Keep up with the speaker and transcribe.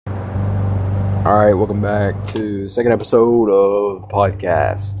Alright, welcome back to the second episode of the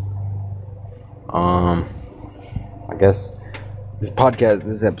podcast. I guess this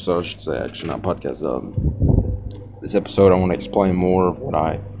episode, I should say, actually not podcast, this episode I want to explain more of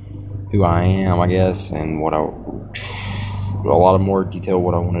who I am, I guess, and a lot of more detail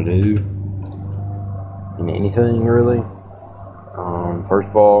what I want to do in anything, really. First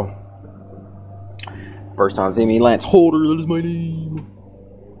of all, first time seeing me, Lance Holder, that is my name.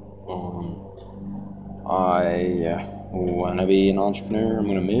 I want to be an entrepreneur. I'm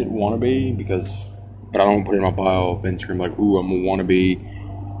going to admit, want to be, but I don't put it in my bio of Instagram like, ooh, I'm a wannabe,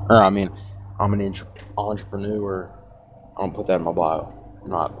 I'm an entrepreneur. I don't put that in my bio. I'm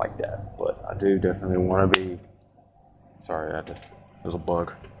not like that, but I do definitely want to be. Sorry, there's a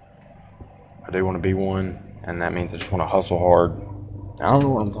bug. I do want to be one, and that means I just want to hustle hard. I don't know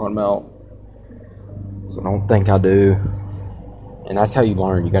what I'm talking about, so don't think I do. And that's how you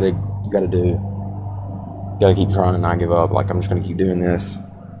learn. You gotta keep trying and not give up. Like, I'm just gonna keep doing this,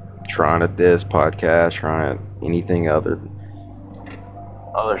 trying at this podcast, trying at anything other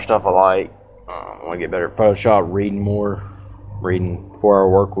stuff I like. I want to get better at Photoshop, reading 4-hour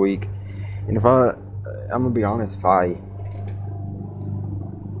work week. And I'm gonna be honest, if I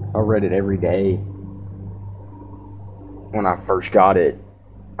read it every day when I first got it,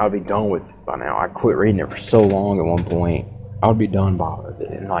 I'd be done with it by now. I quit reading it for so long at one point. I would be done with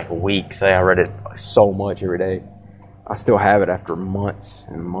it in like a week. Say I read it so much every day. I still have it after months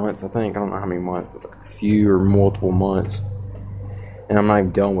and months, I think. I don't know how many months, but like a few or multiple months. And I'm not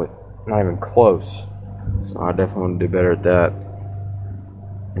even done with it. Not even close. So I definitely want to do better at that.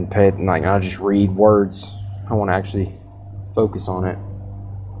 And not just read words. I want to actually focus on it.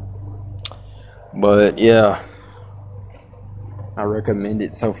 But yeah, I recommend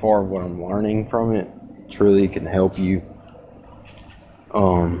it so far. What I'm learning from it truly can help you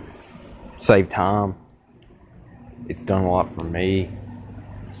save time. It's done a lot for me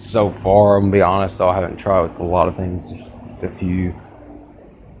so far. I'm gonna be honest though, I haven't tried with a lot of things, just a few,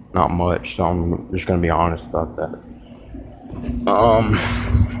 not much, so I'm just gonna be honest about that.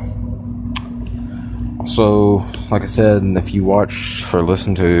 So like I said, if you watched or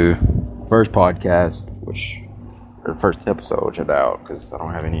listened to the first podcast, the first episode, check it out, because I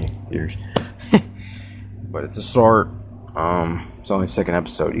don't have any viewers. But it's a start. It's only the second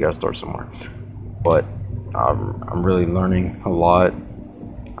episode. You gotta start somewhere. But I'm really learning a lot.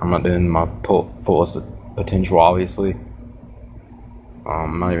 I'm not doing my fullest potential, obviously. I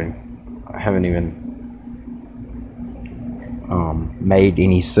haven't even made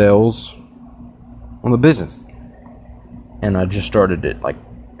any sales on the business, and I just started it like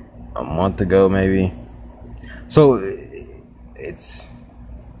a month ago, maybe. So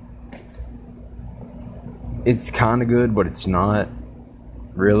it's kind of good, but it's not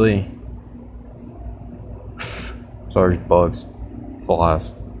really. Sorry, there's bugs,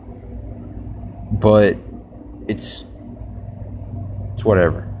 flies. But it's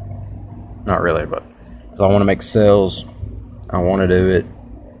whatever. Not really, but because I want to make sales, I want to do it.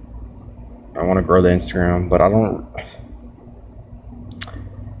 I want to grow the Instagram, but I don't.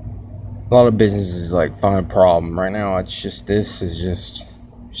 A lot of businesses find a problem right now. This is just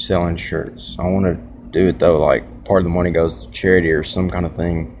selling shirts. I want to do it though, part of the money goes to charity or some kind of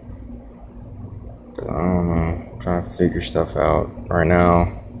thing. But I don't know. I'm trying to figure stuff out right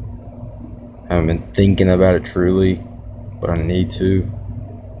now. I haven't been thinking about it truly, but I need to,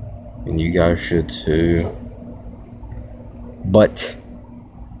 and you guys should too. But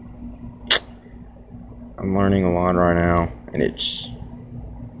I'm learning a lot right now, and it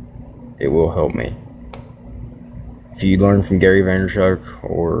will help me. If you learn from Gary Vaynerchuk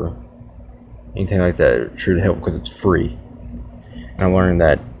or anything like that, it should help because it's free. And I learned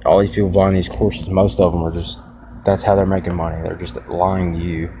that all these people buying these courses, most of them are that's how they're making money. They're just lying to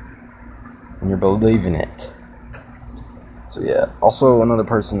you, and you're believing it. So yeah. Also, another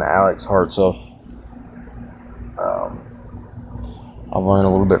person, Alex Hartsoff. I've learned a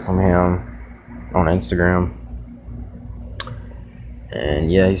little bit from him on Instagram. And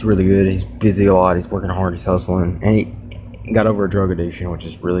yeah, he's really good. He's busy a lot. He's working hard. He's hustling. And he got over a drug addiction, which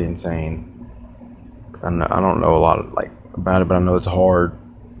is really insane. Cause I don't know a lot about it, but I know it's hard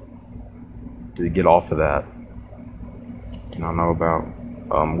to get off of that. And I know about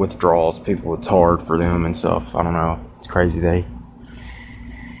withdrawals. People, it's hard for them and stuff. I don't know. It's crazy.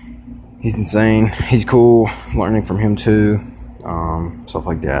 He's insane. He's cool. Learning from him too. Stuff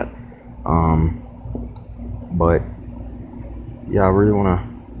like that. But yeah, I really want to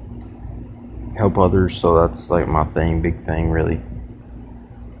help others, so that's my big thing, really.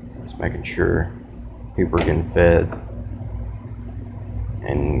 Just making sure people are getting fed.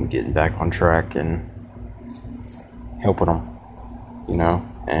 and getting back on track and helping them,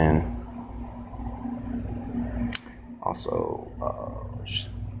 and also, just,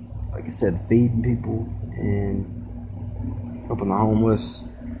 like I said, feeding people and helping the homeless,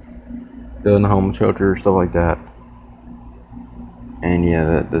 building a homeless shelter, stuff like that. And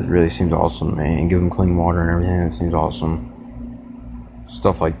yeah, that really seems awesome, man. And give them clean water and everything, that seems awesome.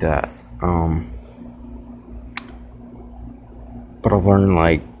 Stuff like that. But I've learned,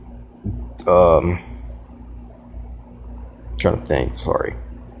 like, trying to think, sorry.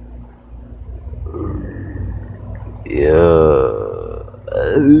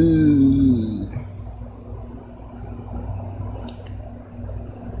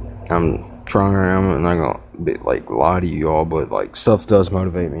 I'm not gonna lie to you all, but like stuff does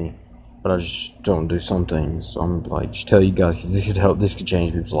motivate me, but I just don't do some things. So I'm like, just tell you guys, because this could help, this could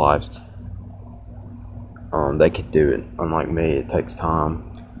change people's lives. They could do it. Unlike me, it takes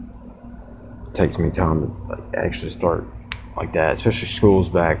time. It takes me time to actually start like that, especially school's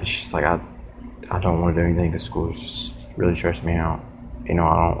back. It's just like I don't want to do anything because school's just really stressing me out. I don't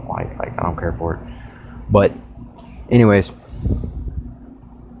I don't care for it. But anyways,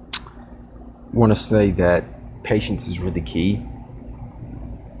 want to say that patience is really key,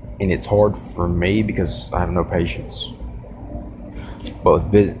 and it's hard for me because I have no patience. But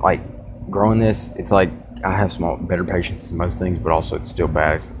with growing this, it's like I have better patience in most things, but also it's still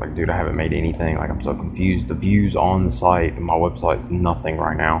bad. It's like, dude, I haven't made anything. Like, I'm so confused. The views on the site and my website is nothing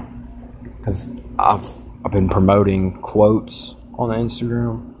right now because I've been promoting quotes on the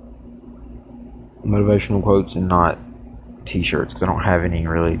Instagram, motivational quotes, and not t-shirts because I don't have any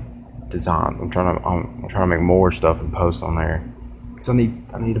really designs. I'm trying to make more stuff and post on there because I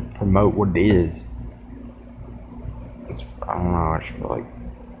need to promote what it is. I don't know. I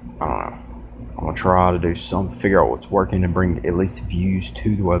don't know. I'm gonna try to do something, figure out what's working, and bring at least views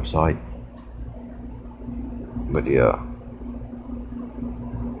to the website. But yeah,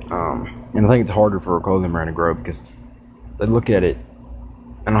 and I think it's harder for a clothing brand to grow because they look at it.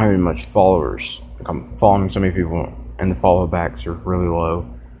 I don't have any much followers. Like, I'm following so many people, and the follow backs are really low.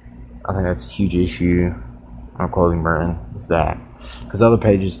 I think that's a huge issue on a clothing brand. Is that because other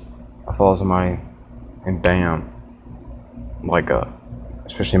pages, I follow somebody, and bam,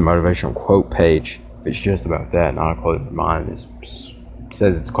 especially a motivational quote page, if it's just about that, not a clothing brand, it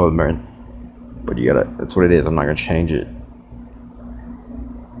says it's a clothing brand, but that's what it is. I'm not gonna change it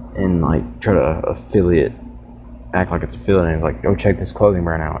and try to act like it's affiliate. It's like, go check this clothing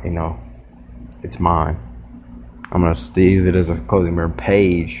brand out. It's mine. I'm gonna leave it as a clothing brand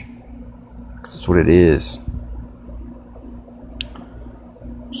page because that's what it is.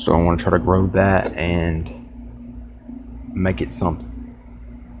 So I want to try to grow that and make it something.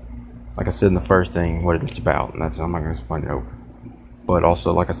 Like I said in the first thing, what it's about, and I'm not going to explain it over. But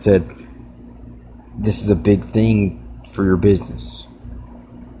also, like I said, this is a big thing for your business.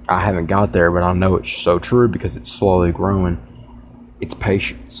 I haven't got there, but I know it's so true because it's slowly growing. It's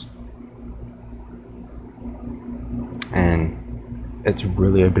patience. And it's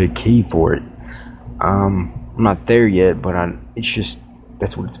really a big key for it. I'm not there yet, but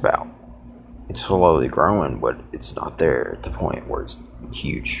that's what it's about. It's slowly growing, but it's not there at the point where it's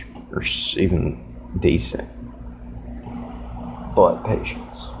huge or even decent. But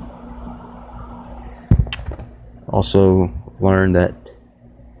patience. Also, I've learned that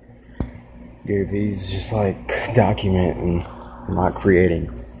Gary Vee's just documenting, not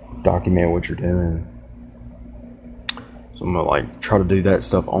creating. Document what you're doing. So I'm gonna try to do that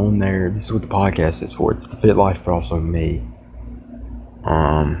stuff on there. This is what the podcast is for. It's the Fit Life, but also me. So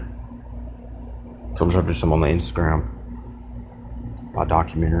I'm trying to do some on the Instagram by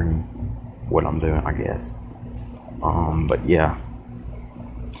documenting what I'm doing, I guess. But yeah,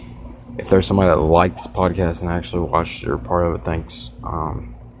 if there's somebody that liked this podcast and actually watched it or part of it, thanks.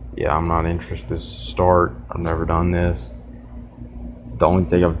 Yeah, I'm not interested to start. I've never done this. The only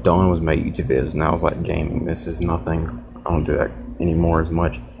thing I've done was make YouTube videos, and that was gaming. This is nothing. I don't do that anymore as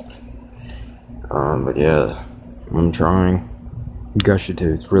much. But yeah, I'm trying. You guys should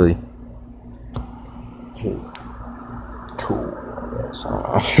too. It's really cool, I guess. I don't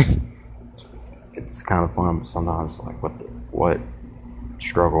know. It's kind of fun, but sometimes what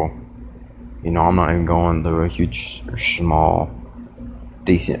struggle. I'm not even going through a huge or small,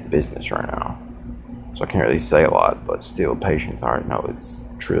 decent business right now, so I can't really say a lot. But still, patience, I already know it's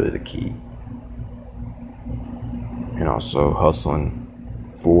truly the key. And also hustling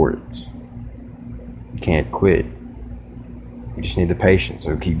for it. You can't quit. You just need the patience,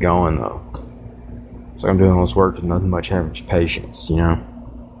 so keep going though. So I'm doing all this work with nothing much average patience,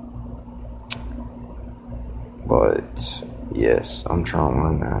 But Yes, I'm trying to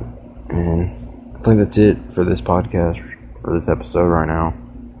learn that. And I think that's it for this podcast, for this episode right now.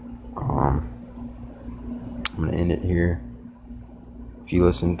 I'm going to end it here. If you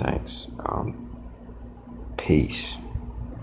listen, thanks. Peace.